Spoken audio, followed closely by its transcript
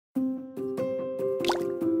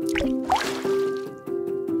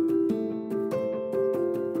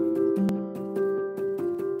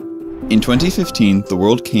In 2015, the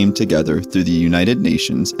world came together through the United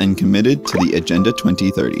Nations and committed to the Agenda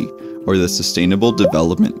 2030, or the Sustainable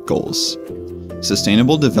Development Goals.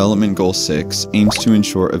 Sustainable Development Goal 6 aims to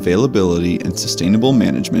ensure availability and sustainable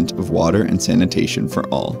management of water and sanitation for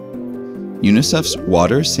all. UNICEF's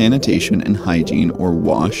Water, Sanitation, and Hygiene, or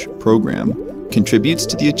WASH, program contributes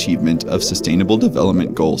to the achievement of Sustainable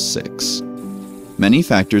Development Goal 6. Many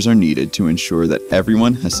factors are needed to ensure that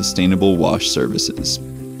everyone has sustainable WASH services.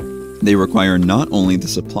 They require not only the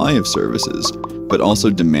supply of services, but also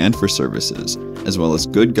demand for services, as well as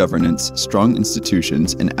good governance, strong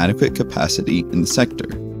institutions, and adequate capacity in the sector.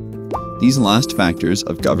 These last factors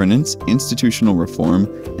of governance, institutional reform,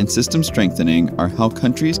 and system strengthening are how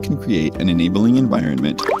countries can create an enabling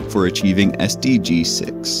environment for achieving SDG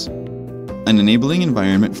 6. An enabling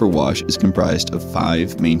environment for WASH is comprised of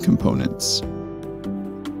 5 main components.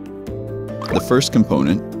 The first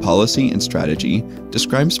component, policy and strategy,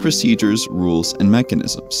 describes procedures, rules, and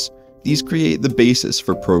mechanisms. These create the basis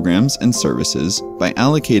for programs and services by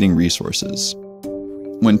allocating resources.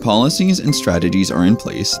 When policies and strategies are in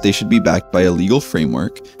place, they should be backed by a legal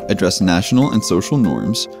framework, address national and social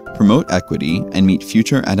norms, promote equity, and meet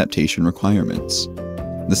future adaptation requirements.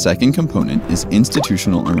 The second component is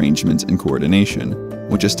institutional arrangements and coordination,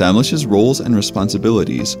 which establishes roles and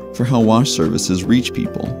responsibilities for how WASH services reach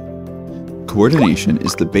people. Coordination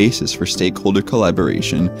is the basis for stakeholder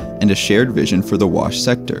collaboration and a shared vision for the WASH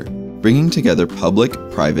sector, bringing together public,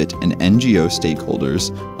 private, and NGO stakeholders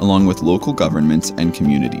along with local governments and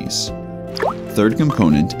communities. Third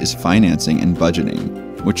component is financing and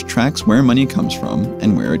budgeting, which tracks where money comes from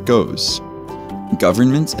and where it goes.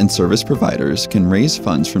 Governments and service providers can raise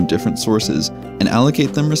funds from different sources and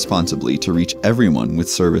allocate them responsibly to reach everyone with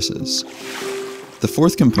services. The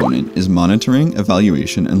fourth component is monitoring,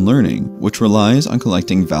 evaluation, and learning, which relies on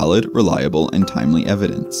collecting valid, reliable, and timely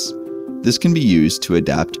evidence. This can be used to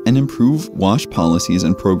adapt and improve WASH policies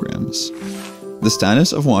and programs. The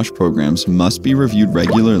status of WASH programs must be reviewed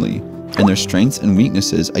regularly, and their strengths and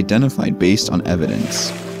weaknesses identified based on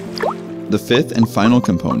evidence. The fifth and final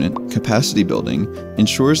component, capacity building,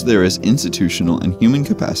 ensures there is institutional and human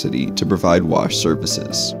capacity to provide WASH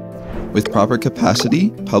services. With proper capacity,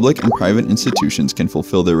 public and private institutions can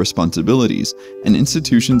fulfill their responsibilities, and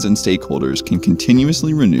institutions and stakeholders can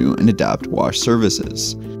continuously renew and adapt WASH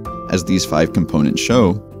services. As these 5 components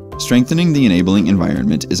show, strengthening the enabling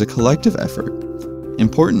environment is a collective effort.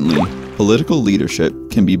 Importantly, political leadership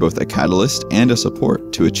can be both a catalyst and a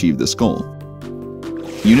support to achieve this goal.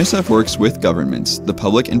 UNICEF works with governments, the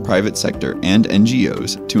public and private sector, and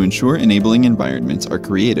NGOs to ensure enabling environments are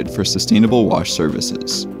created for sustainable WASH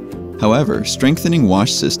services. However, strengthening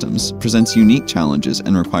WASH systems presents unique challenges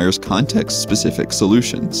and requires context-specific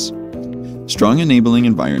solutions. Strong enabling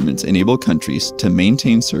environments enable countries to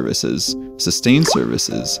maintain services, sustain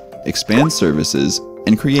services, expand services,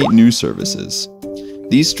 and create new services.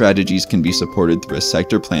 These strategies can be supported through a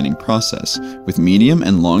sector planning process with medium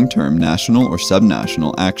and long-term national or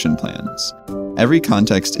subnational action plans. Every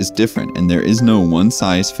context is different, and there is no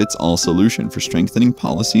one-size-fits-all solution for strengthening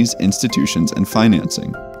policies, institutions, and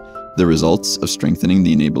financing. The results of strengthening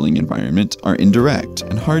the enabling environment are indirect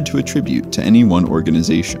and hard to attribute to any one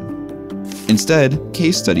organization. Instead,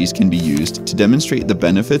 case studies can be used to demonstrate the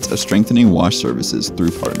benefits of strengthening WASH services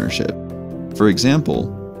through partnership. For example,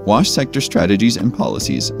 WASH sector strategies and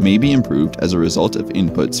policies may be improved as a result of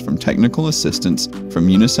inputs from technical assistance from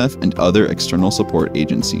UNICEF and other external support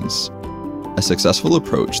agencies. A successful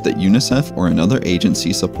approach that UNICEF or another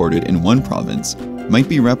agency supported in one province might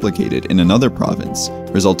be replicated in another province,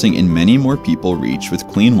 resulting in many more people reached with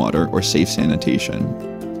clean water or safe sanitation.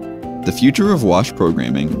 The future of WASH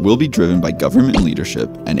programming will be driven by government leadership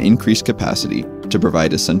and increased capacity to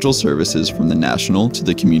provide essential services from the national to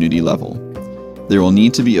the community level. There will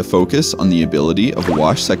need to be a focus on the ability of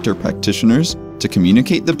WASH sector practitioners to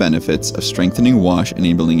communicate the benefits of strengthening WASH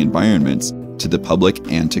enabling environments to the public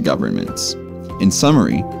and to governments. In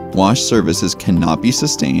summary, WASH services cannot be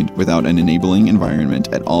sustained without an enabling environment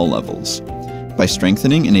at all levels. By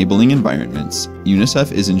strengthening enabling environments,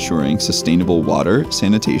 UNICEF is ensuring sustainable water,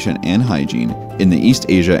 sanitation, and hygiene in the East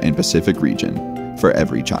Asia and Pacific region for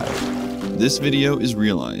every child. This video is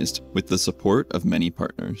realized with the support of many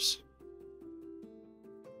partners.